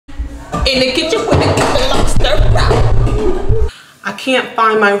In the kitchen with the lobster wrap. I can't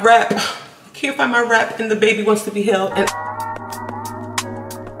find my wrap. I can't find my wrap and the baby wants to be held. And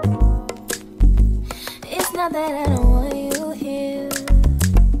it's not that I don't want you here.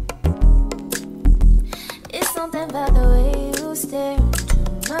 It's something about the way you stare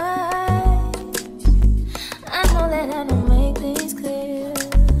into my eyes. I know that I don't make things clear.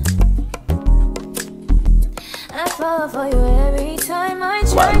 I fall for you every time I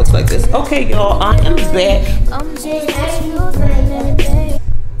try. Why it looks like this. Okay, y'all, I am back.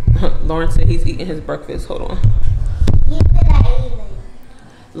 Lawrence said he's eating his breakfast. Hold on.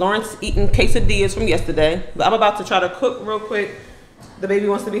 Lawrence eating quesadillas from yesterday. But I'm about to try to cook real quick. The baby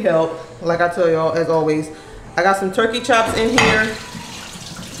wants to be held. Like I tell y'all, as always, I got some turkey chops in here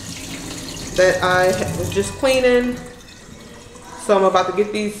that I was just cleaning. So I'm about to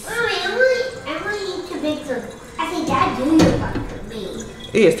get these. Mommy, I'm gonna eat too big for. I think Dad do your part for me.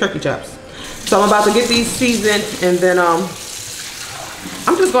 Yeah, it's turkey chops. So I'm about to get these seasoned, and then I'm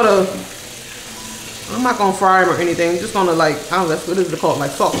not gonna fry them or anything. I'm just gonna, like, I don't know, what is it called,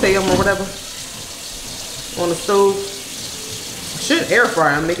 like saute them or whatever on the stove. Should air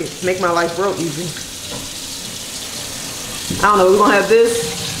fry them, make my life real easy. I don't know, we're gonna have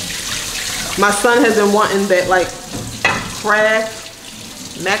this. My son has been wanting that, like, Kraft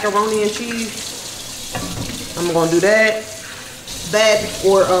macaroni and cheese. I'm gonna do that. That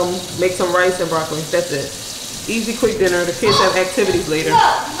or make some rice and broccoli. That's it. Easy, quick dinner. The kids have activities later.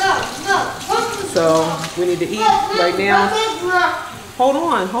 So we need to eat right now. Hold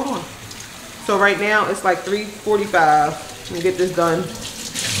on. So right now it's like 3:45. We'll get this done.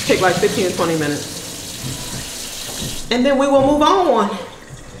 Take like 15 to 20 minutes. And then we will move on.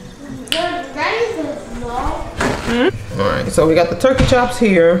 Alright, so we got the turkey chops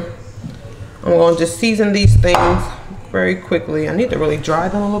here. I'm going to just season these things very quickly. I need to really dry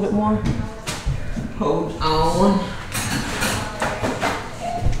them a little bit more. Hold on.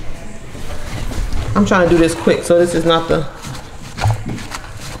 I'm trying to do this quick, so this is not the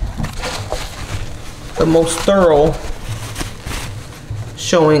most thorough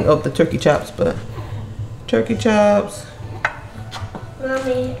showing of the turkey chops, but turkey chops.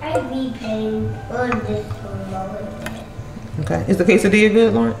 Mommy, I'd be paying on this one. Okay, is the quesadilla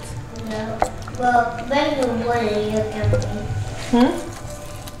good, Lawrence? No. Well, better than one in your company.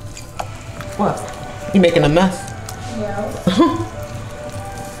 What? You making a mess? No.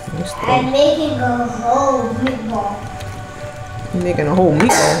 I'm making a whole meatball. You're making a whole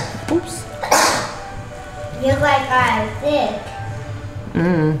meatball. Oops. You're like I'm sick.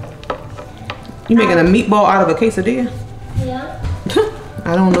 You making a meatball out of a quesadilla? Yeah.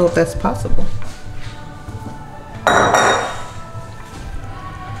 I don't know if that's possible.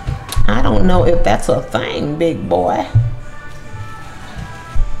 I don't know if that's a thing, big boy.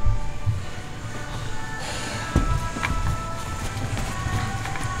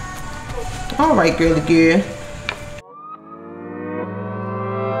 All right, girly girl.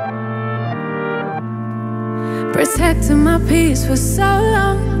 Protecting my peace for so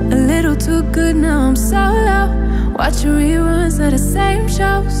long, a little too good, now I'm so low. Watching reruns of the same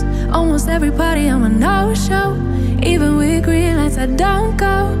shows. Almost every party I'm a no-show. Even with green lights I don't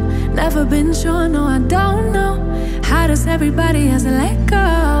go. Never been sure, no I don't know. How does everybody has to let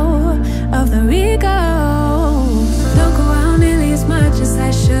go of the ego? Don't go out nearly as much as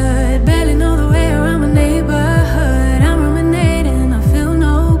I should. Barely know the way around my neighborhood. I'm ruminating, I feel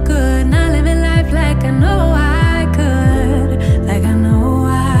no good. Not living life like I know I could. Like I know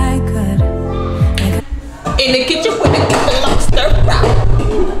I could. In the kitchen with the lobster wrap.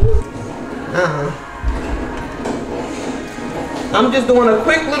 I'm just doing a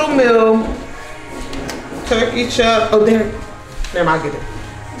quick little meal. Turkey chop. Oh, there. Never mind, I'll get it.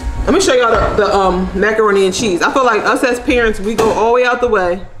 Let me show y'all the macaroni and cheese. I feel like us as parents, we go all the way out the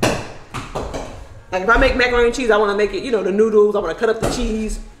way. Like if I make macaroni and cheese, I want to make it, you know, the noodles. I want to cut up the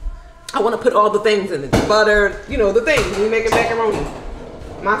cheese. I want to put all the things in it. The butter, you know, the things. We make a macaroni.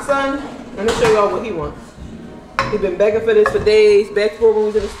 My son, let me show y'all what he wants. He's been begging for this for days. Back before when we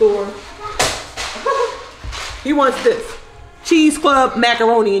was in the store. He wants this. Cheese Club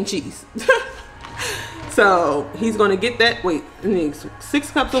macaroni and cheese. So he's gonna get that. Wait, it needs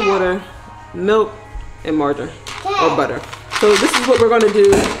 6 cups of water, milk, and margarine or butter. So this is what we're gonna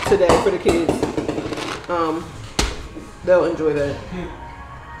do today for the kids. They'll enjoy that.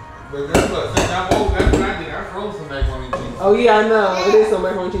 But guess what? Since I'm old, that's what I did. I froze some macaroni and cheese. Oh yeah, I know. It is some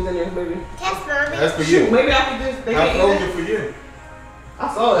macaroni and cheese in there, baby. That's for you. Maybe I could just. I froze it for you. I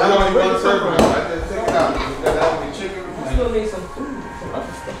saw it. I don't even want to serve it. I just take it out. That would be chicken. I still need some food, some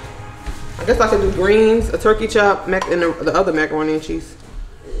other stuff. I guess I could do greens, a turkey chop, and the other macaroni and cheese.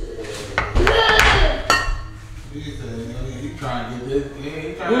 trying to get this. Yeah,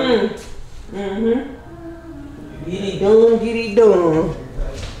 he trying to. Get it done.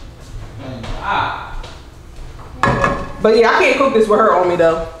 But yeah, I can't cook this with her on me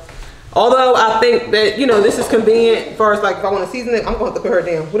though. Although I think that, you know, this is convenient as far as like if I want to season it, I'm going to have to put her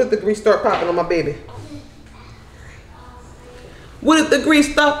down. What if the grease start popping on my baby? What if the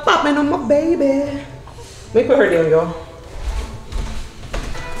grease start popping on my baby? Let me put her down, y'all.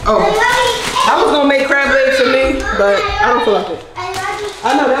 Oh, I was going to make crab legs for me, but I don't feel like it.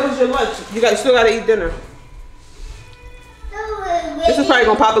 I know, that was your lunch. You still got to eat dinner. This is probably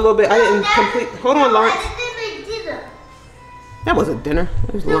going to pop a little bit. I didn't complete. Hold on, Lawrence. That wasn't dinner.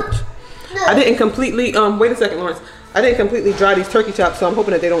 It was lunch. I didn't completely, wait a second, Lawrence. I didn't completely dry these turkey chops, so I'm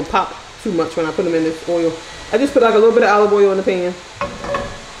hoping that they don't pop too much when I put them in this oil. I just put like a little bit of olive oil in the pan.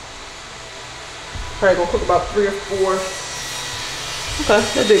 Probably gonna cook about 3 or 4. Okay,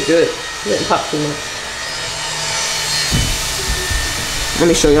 that did good. It didn't pop too much. Let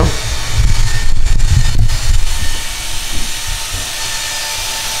me show y'all.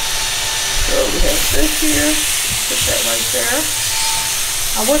 So we have this here. Put that right there.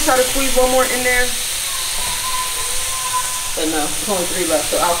 I would try to squeeze one more in there, but no, there's only 3 left,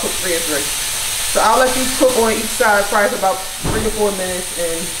 so I'll cook 3 and 3. So I'll let these cook on each side probably for about 3 to 4 minutes,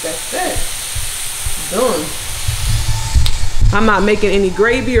 and that's it. Done. I'm not making any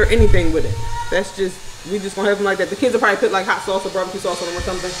gravy or anything with it. That's just, we just gonna have them like that. The kids will probably put like hot sauce or barbecue sauce on them or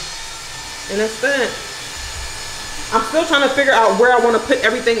something, and that's that. I'm still trying to figure out where I want to put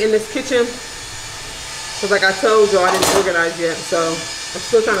everything in this kitchen. Cause like I told y'all, I didn't organize yet, so I'm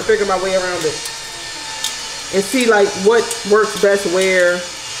still trying to figure my way around it and see like what works best where.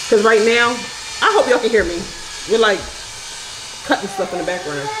 Cause right now, I hope y'all can hear me. We're like cutting stuff in the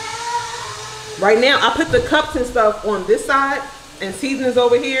background. Right now, I put the cups and stuff on this side and seasonings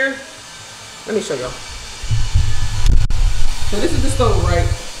over here. Let me show y'all. So this is the stove, right?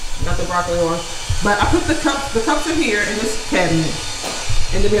 Got the broccoli on, but I put the cups are here in this cabinet.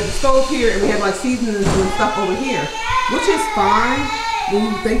 And then we have the stove here, and we have like seasonings and stuff over here, which is fine when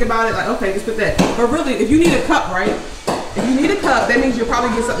you think about it. Like, okay, just put that. But really, if you need a cup, right? If you need a cup, that means you'll probably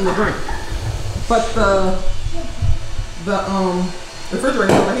get something to drink. But the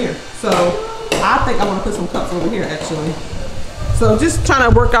refrigerator's over here, so I think I want to put some cups over here actually. So just trying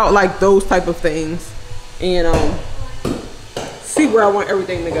to work out like those type of things, and see where I want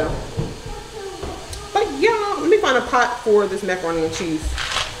everything to go. But yeah, let me find a pot for this macaroni and cheese.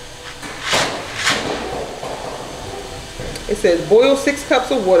 It says boil 6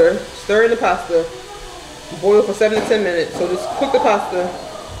 cups of water, stir in the pasta, boil for 7 to 10 minutes. So just cook the pasta,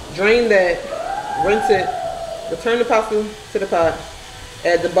 drain that, rinse it, return the pasta to the pot,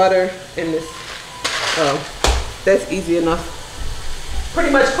 add the butter in this. That's easy enough. Pretty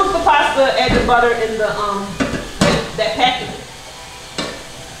much cook the pasta, add the butter in the that packet.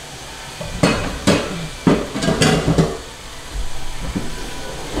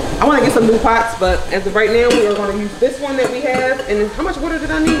 I want to get some new pots, but as of right now, we are going to use this one that we have. And how much water did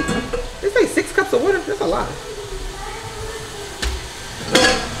I need? They say 6 cups of water. That's a lot.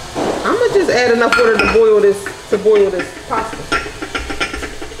 I'm gonna just add enough water to boil this pasta.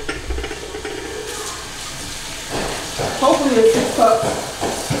 Hopefully it's 6 cups.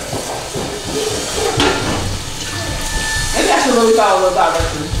 Maybe I should really follow a little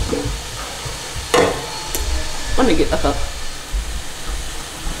directions. Let me get a cup.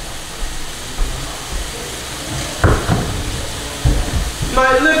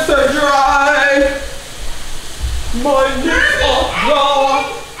 My lips are dry. My lips are dry.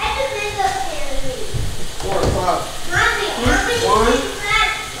 I just made a sandwich. 4 o'clock. Mommy, how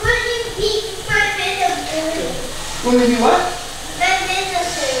many pieces my made a sandwich? Want me to do what? My made a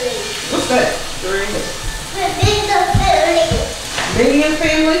sandwich. What's that? 3. My made a sandwich. Minion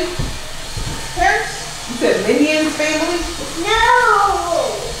family? Huh? You said Minion family? No.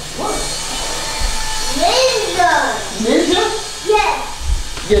 What? Ninja. Ninja? Yes.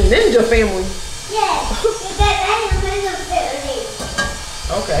 Your ninja family? Yes. Because I am made a sandwich.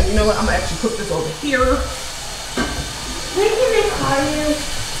 Okay, you know what? I'm gonna actually cook this over here. When can I call you?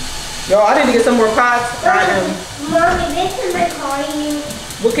 Yo, I need to get some more pots. I am. Mommy, when can I call you?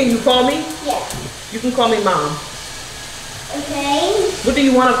 What can you call me? Yes. You can call me Mom. Okay. What do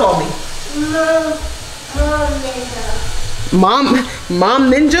you want to call me? Mom Ninja.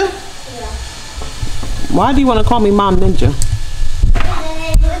 Mom Ninja? Yeah. Why do you want to call me Mom Ninja?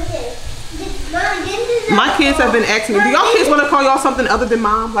 My kids have been asking me, do y'all kids want to call y'all something other than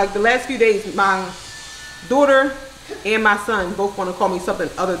Mom? Like the last few days, my daughter and my son both want to call me something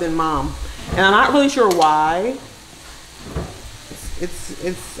other than Mom. And I'm not really sure why.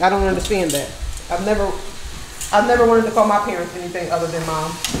 I don't understand that. I've never I've never wanted to call my parents anything other than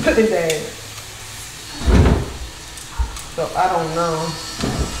mom and dad. So I don't know.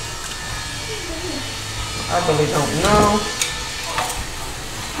 I really don't know.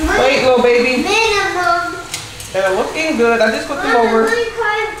 Wait, little baby. They're looking good. I just put them over. I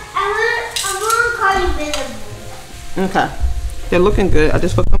want to call you Minimum. Okay. They're looking good. I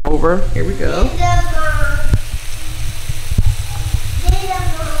just put them over. Here we go.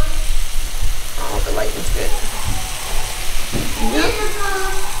 Oh, the lighting's good. Yep.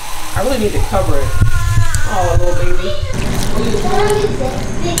 I really need to cover it. Oh, little baby.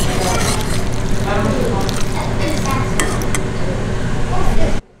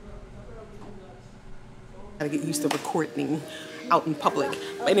 Gotta get used to recording out in public.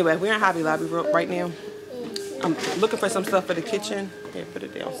 But anyway, we're in Hobby Lobby right now. I'm looking for some stuff for the kitchen. Here, put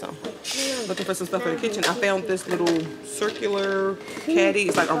it down some. Looking for some stuff for the kitchen. I found this little circular caddy.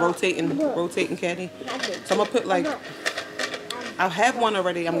 It's like a rotating caddy. So I'm gonna put like, I have one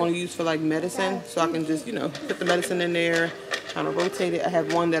already I'm gonna use for like medicine. So I can just, you know, put the medicine in there, kind of rotate it. I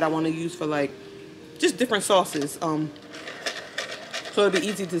have one that I wanna use for like, just different sauces. So it'll be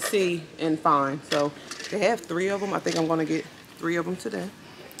easy to see and find. So they have 3 of them. I think I'm gonna get 3 of them today.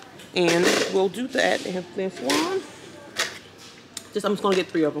 And we'll do that. They have this one. I'm just gonna get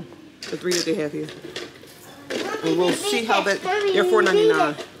 3 of them. The 3 that they have here. And we'll see how that, they're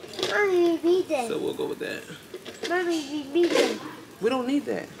 $4.99. Mommy, read them. So we'll go with that. Mommy, read them. We don't need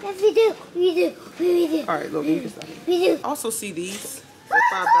that. Yes, we do. We do. We do. All right, look, you can stop. We do. Also see these for $5.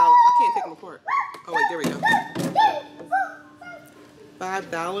 I can't take them apart. Oh wait, there we go.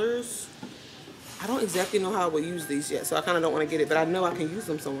 $5. I don't exactly know how I will use these yet, so I kind of don't want to get it, but I know I can use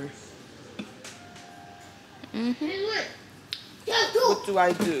them somewhere. What do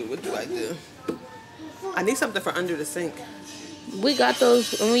I do? What do I do? I need something for under the sink. We got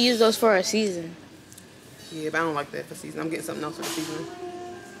those, and we use those for our season. Yeah, but I don't like that for season. I'm getting something else for the seasoning.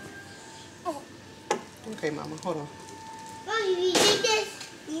 Okay, Mama, hold on. Mommy, we need this.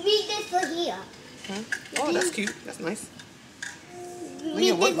 We need this for here. Huh? Oh, that's cute. That's nice.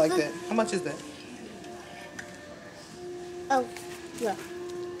 Leah would like that. How much is that? Oh, yeah.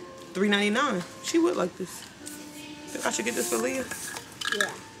 $3.99. She would like this. Think I should get this for Leah? Yeah.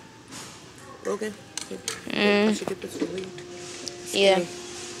 Logan? I should get this for Leah. Yeah.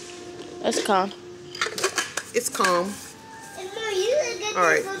 That's calm. It's calm. All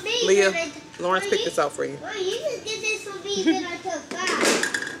right, Leah, Lawrence picked this out for you. Mom, you can get this for me when I took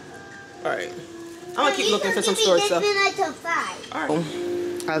 5. All right. I'm going to keep looking for some storage stuff. When I took 5. All right.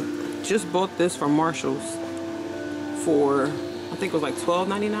 I just bought this from Marshall's for, I think it was like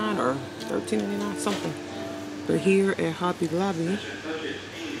 $12.99 or $13.99, something. But here at Hobby Lobby,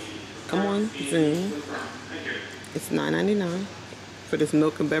 come on, Zoom. It's $9.99 for this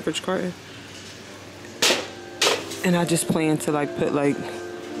milk and beverage carton. And I just plan to like put like,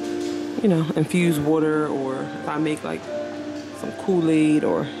 you know, infused water, or if I make like some Kool-Aid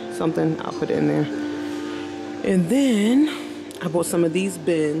or something, I'll put it in there. And then I bought some of these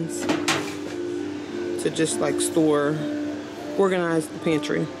bins to just like organize the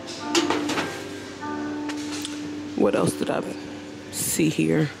pantry. What else did I see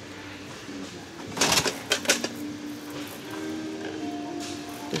here?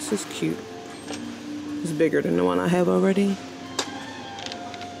 This is cute. It's bigger than the one I have already.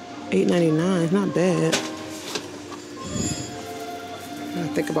 $8.99, not bad. I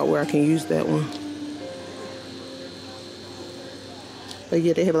think about where I can use that one. But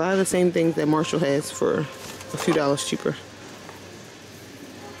yeah, they have a lot of the same things that Marshall has for a few dollars cheaper.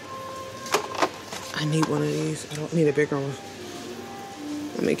 I need one of these. I don't need a bigger one.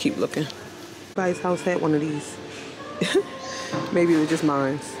 Let me keep looking. Everybody's house had one of these. Maybe it was just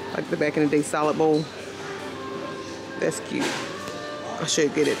mine. Like the back in the day salad bowl. That's cute. I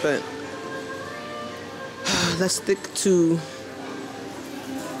should get it, but let's stick to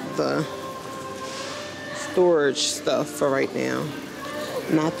the storage stuff for right now.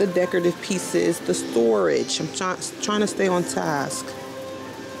 Not the decorative pieces, the storage. I'm trying to stay on task.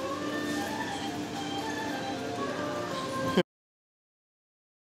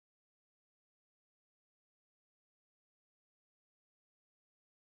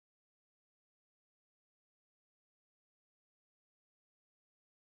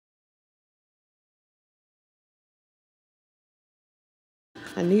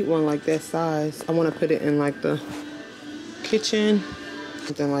 I need one like that size. I want to put it in like the kitchen.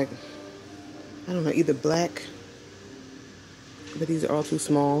 Something like, I don't know, either black, but these are all too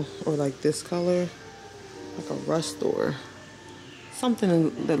small, or like this color, like a rust or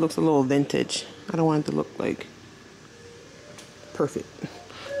something that looks a little vintage. I don't want it to look like perfect.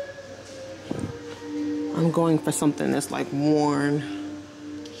 I'm going for something that's like worn.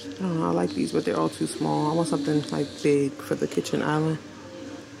 I don't know, I like these, but they're all too small. I want something like big for the kitchen island.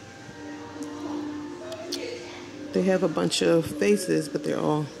 They have a bunch of vases, but they're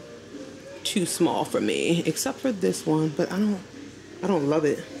all too small for me, except for this one, but I don't love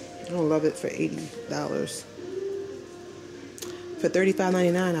it. I don't love it for $80. For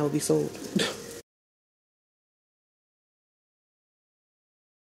 $35.99, I would be sold.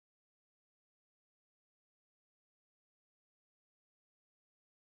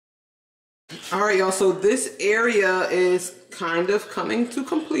 All right, y'all, so this area is kind of coming to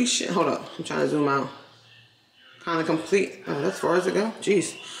completion. Hold up, I'm trying to zoom out. Kind of complete. Oh, that's as far as it go?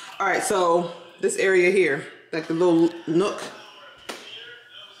 Jeez. All right, so this area here, like the little nook.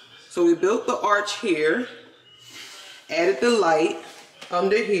 So we built the arch here, added the light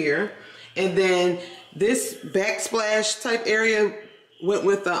under here, and then this backsplash type area went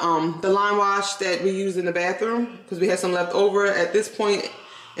with the line wash that we use in the bathroom because we had some left over at this point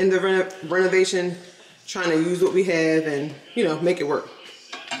in the renovation, trying to use what we have and, you know, make it work.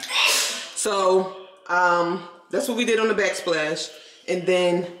 So that's what we did on the backsplash, and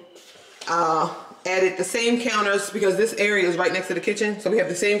then added the same counters because this area is right next to the kitchen. So we have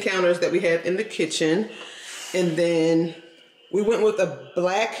the same counters that we have in the kitchen, and then we went with a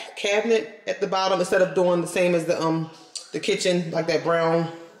black cabinet at the bottom instead of doing the same as the kitchen, like that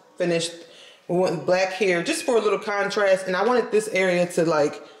brown finished. We went with black here just for a little contrast, and I wanted this area to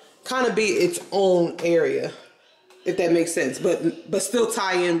like kind of be its own area, if that makes sense, but still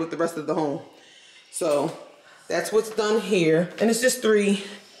tie in with the rest of the home. So that's what's done here, and it's just three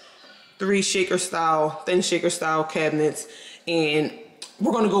shaker style, thin shaker style cabinets, and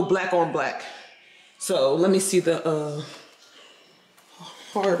we're gonna go black on black. So let me see the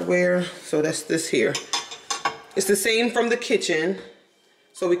hardware. So that's this here. It's the same from the kitchen,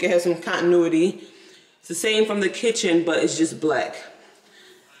 so we can have some continuity. It's the same from the kitchen, but it's just black.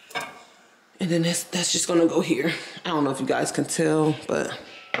 And then that's just gonna go here. I don't know if you guys can tell, but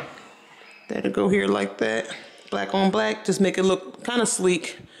that'll go here like that. Black on black, just make it look kind of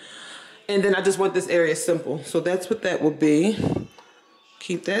sleek. And then I just want this area simple. So that's what that will be.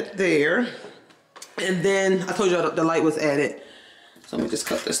 Keep that there. And then I told you the light was added. So let me just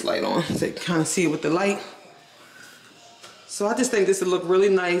cut this light on so you can kind of see it with the light. So I just think this would look really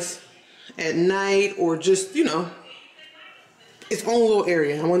nice at night, or just, you know, its own little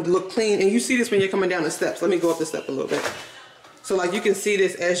area. I want it to look clean. And you see this when you're coming down the steps. Let me go up the step a little bit. So like you can see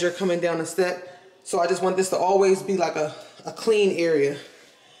this as you're coming down the step. So I just want this to always be like a clean area.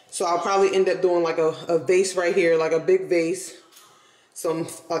 So I'll probably end up doing like a vase right here, like a big vase. Some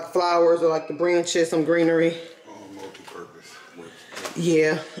like flowers or like the branches, some greenery. Multi-purpose.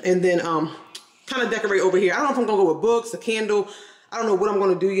 Yeah, and then kind of decorate over here. I don't know if I'm gonna go with books, a candle. I don't know what I'm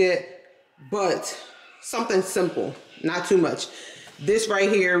gonna do yet, but something simple, not too much. This right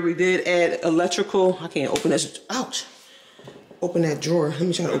here, we did add electrical. I can't open this. Ouch. Open that drawer. Let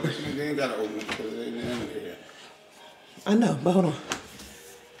me try to open it. You ain't gotta open it because it ain't in there. I know, but hold on.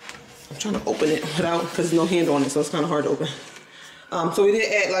 I'm trying to open it without, because there's no handle on it, so it's kind of hard to open. So we did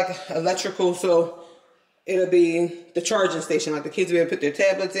add like electrical, so it'll be the charging station. Like the kids will be able to put their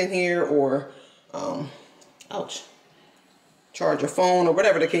tablets in here, or, ouch, charge a phone or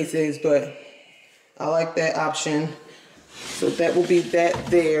whatever the case is, but I like that option. So that will be that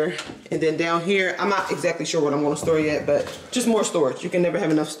there. And then down here, I'm not exactly sure what I'm going to store yet, but just more storage. You can never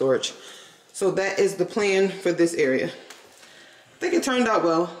have enough storage. So that is the plan for this area. I think it turned out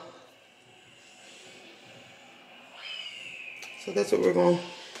well. So that's what we're going,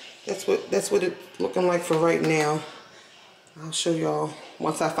 that's what it's looking like for right now. I'll show y'all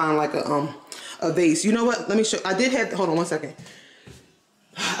once I find like a vase. You know what? Let me show. I did have, hold on one second.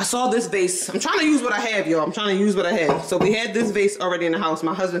 I saw this vase. I'm trying to use what I have, y'all. I'm trying to use what I have. So we had this vase already in the house.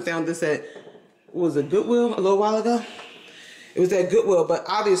 My husband found this at, what was it, Goodwill a little while ago? It was at Goodwill, but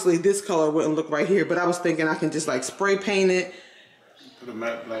obviously this color wouldn't look right here. But I was thinking I can just like spray paint it. Put a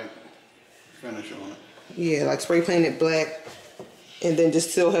matte black finish on it. Yeah, like spray paint it black. And then just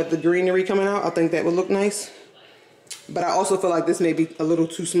still have the greenery coming out. I think that would look nice. But I also feel like this may be a little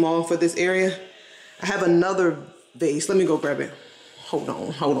too small for this area. I have another vase. Let me go grab it. Hold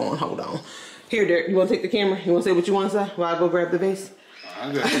on. Here, Derek, you want to take the camera? You want to say what you want to say while I go grab the vase?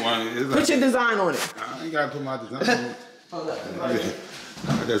 I just want Put your design on it. I ain't got to put my design on it. Hold up.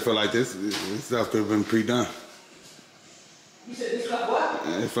 I just feel like this stuff could have been pre-done. You said this stuff what?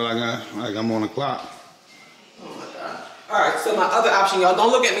 I feel like I'm on the clock. Oh my God. All right, so my other option, y'all,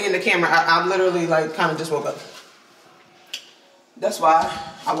 don't look at me in the camera. I literally like kind of just woke up. That's why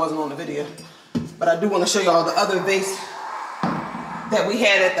I wasn't on the video. But I do want to show y'all the other vase that we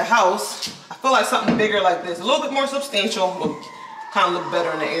had at the house. I feel like something bigger like this, a little bit more substantial, will kind of look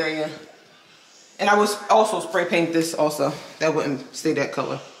better in the area. And I was also spray paint this also. That wouldn't stay that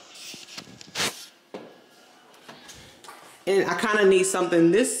color. And I kind of need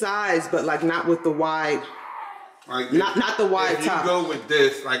something this size, but like not with the wide, Like not the wide if top. you go with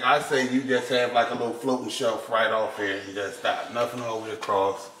this, like I say, you just have like a little floating shelf right off here. You just stop, nothing over the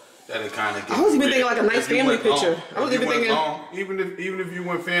cross. That'll kind of get. I was even thinking like a nice family picture. I was even thinking even if you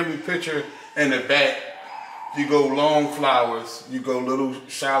went family picture in the back, you go long flowers. You go little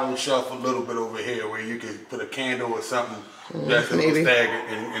shallow shelf a little bit over here where you can put a candle or something that's a little staggered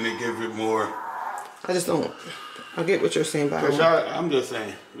and it gives it more. I just don't. I get what you're saying, but I'm just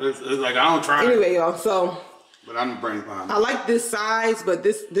saying. It's like I don't try. Anyway, y'all. So. But I'm the brain behind it. I like this size, but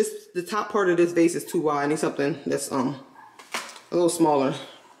the top part of this vase is too wide. I need something that's a little smaller.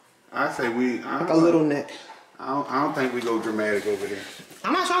 I say like a little neck. I don't think we go dramatic over here.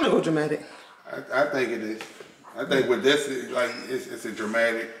 I'm not trying to go dramatic. I think it is. I think with this, like it's a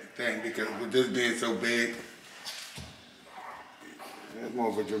dramatic thing because with this being so big, it's more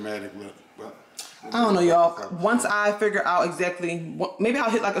of a dramatic look. But I don't know, y'all. Once I figure out exactly, maybe I'll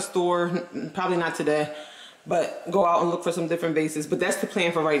hit like a store. Probably not today. But go out and look for some different vases. But that's the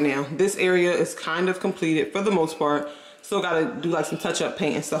plan for right now. This area is kind of completed for the most part. Still got to do like some touch-up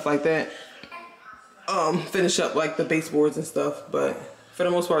paint and stuff like that. Finish up like the baseboards and stuff. But for the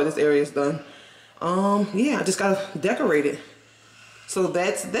most part, this area is done. Yeah, I just got to decorate it. So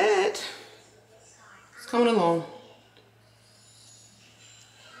that's that. It's coming along.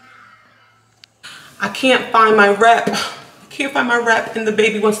 I can't find my wrap. Can't find my wrap and the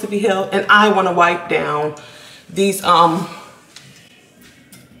baby wants to be held, and I want to wipe down these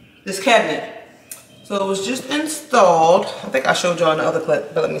this cabinet. So it was just installed. I think I showed y'all in the other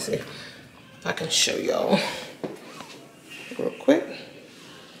clip, but let me see if I can show y'all real quick.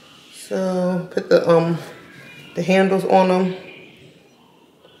 So put the handles on them.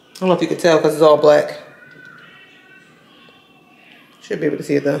 I don't know if you can tell because it's all black. Should be able to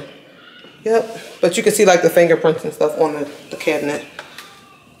see it though. Yep, but you can see like the fingerprints and stuff on the cabinet.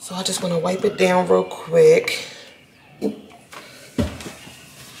 So I just want to wipe it down real quick. And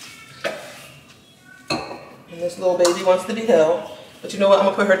this little baby wants to be held. But you know what, I'm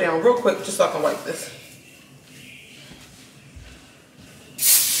going to put her down real quick just so I can wipe this.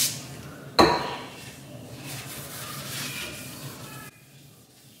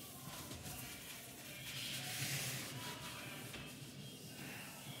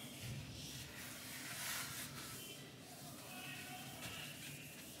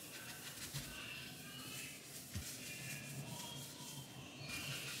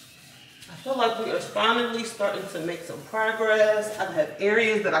 I feel like we are finally starting to make some progress. I have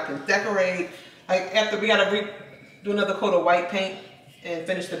areas that I can decorate. Like after we gotta do another coat of white paint and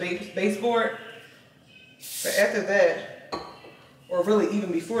finish the baseboard. But after that, or really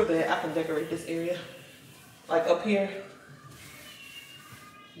even before that, I can decorate this area. Like up here.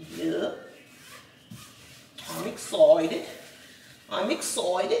 Yep. I'm excited. I'm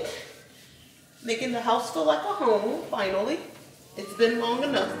excited. Making the house feel like a home, finally. It's been long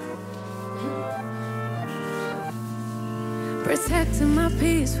enough. Protecting my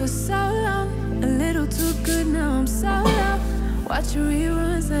peace for so long, a little too good, now I'm so low. Watching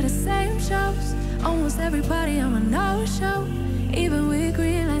reruns of the same shows. Almost everybody I'm a no-show. Even with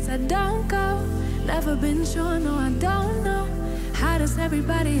green lights I don't go. Never been sure, no I don't know. How does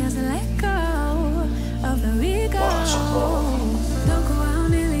everybody else let go of the ego? Don't go out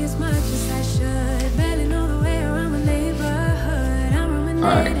nearly as much as I should. Barely know the way around my neighborhood. I'm ruminating.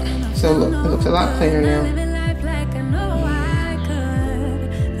 Alright, so look, it looks a lot cleaner now.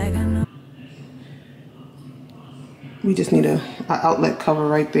 We just need a outlet cover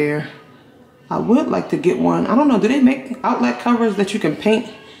right there. I would like to get one. I don't know, do they make outlet covers that you can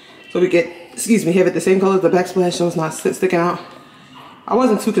paint? So we get, excuse me, have it the same color as the backsplash so it's not sticking out. I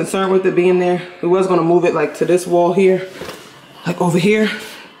wasn't too concerned with it being there. We was gonna move it like to this wall here, like over here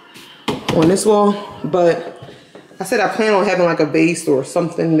on this wall. But I said I plan on having like a base or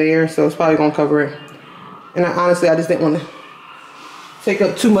something there, so it's probably gonna cover it. And honestly, I just didn't want to take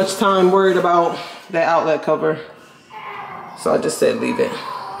up too much time worried about that outlet cover. So I just said leave it.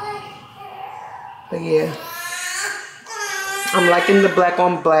 But yeah, I'm liking the black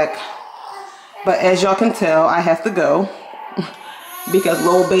on black. But as y'all can tell, I have to go because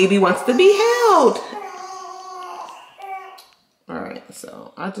little baby wants to be held. Alright,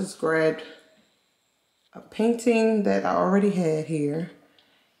 so I just grabbed a painting that I already had here.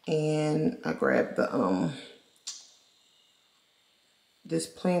 And I grabbed the this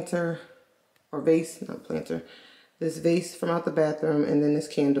planter or vase, not planter. this vase from out the bathroom, and then this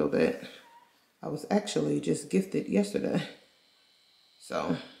candle that I was actually just gifted yesterday.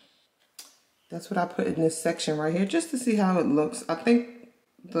 So that's what I put in this section right here, just to see how it looks. I think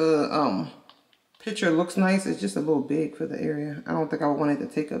the picture looks nice. It's just a little big for the area. I don't think I wanted to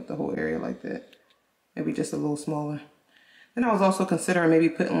take up the whole area like that. Maybe just a little smaller. Then I was also considering maybe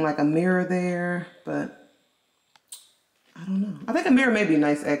putting like a mirror there, but I don't know. I think a mirror may be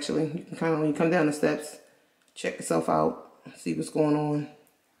nice actually. You can kind of, when you come down the steps, check yourself out, see what's going on.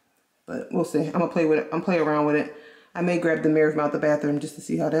 But we'll see. I'm gonna play with it. I'm play around with it. I may grab the mirror from out the bathroom just to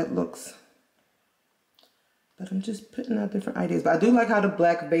see how that looks. But I'm just putting out different ideas. But I do like how the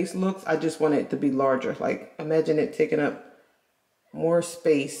black base looks. I just want it to be larger. Like, imagine it taking up more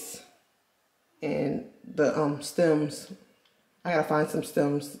space. And the stems, I gotta find some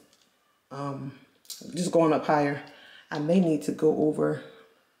stems just going up higher. I may need to go over,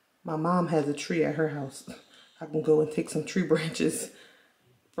 my mom has a tree at her house. I can go and take some tree branches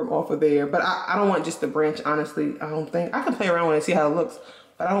from off of there. But I don't want just the branch, honestly. I don't think, I can play around with it and see how it looks.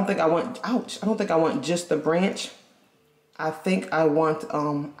 But I don't think I want, ouch, I don't think I want just the branch. I think I want,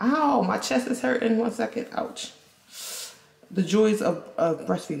 ow, my chest is hurting. 1 second, ouch. The joys of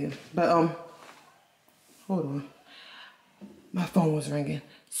breastfeeding. But, hold on. My phone was ringing.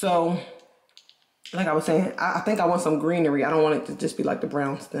 So, like I was saying, I think I want some greenery. I don't want it to just be like the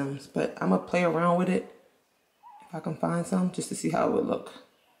brown stems. But I'm going to play around with it. If I can find some, just to see how it would look.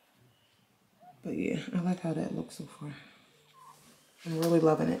 But yeah, I like how that looks so far. I'm really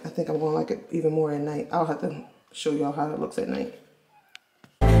loving it. I think I'm going to like it even more at night. I'll have to show y'all how it looks at night.